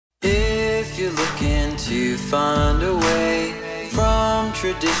you're looking to find a way from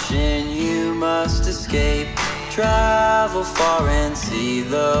tradition, you must escape. Travel far and see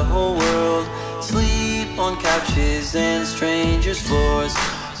the whole world. Sleep on couches and strangers' floors.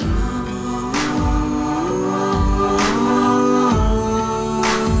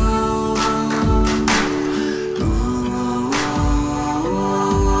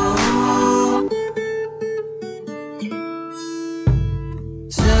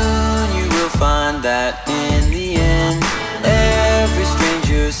 Find that in the end, every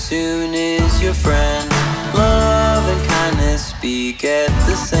stranger soon is your friend. Love and kindness beget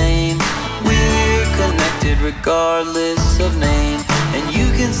the same. We're connected regardless of name, and you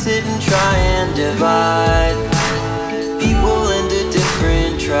can sit and try and divide people into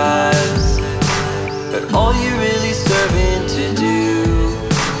different tribes, but all you're really serving to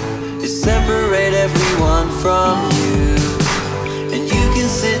do is separate everyone from you. And you can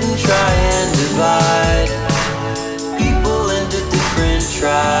sit and try and divide people into different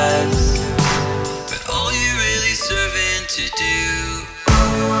tribes, but all you're really serving to do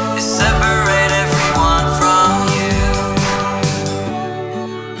is separate everyone from you.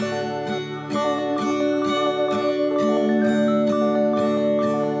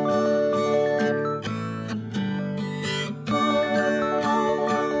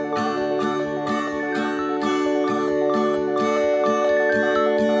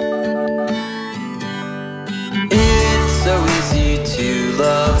 So easy to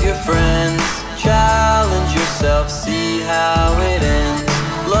love your friends. Challenge yourself, see how it ends.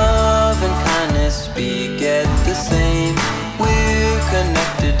 Love and kindness beget the same. We're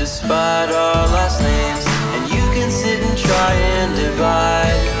connected despite our last names, and you can sit and try and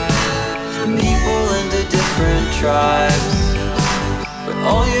divide people into different tribes, but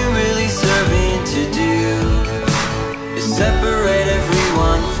all you're really serving to do is separate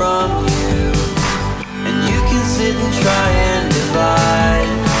everyone from you. And you can sit and try and divide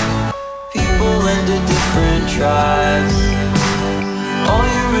people into different tribes. All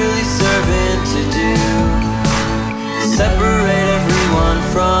you're really serving to do is separate everyone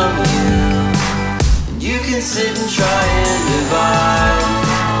from you. And you can sit and try and divide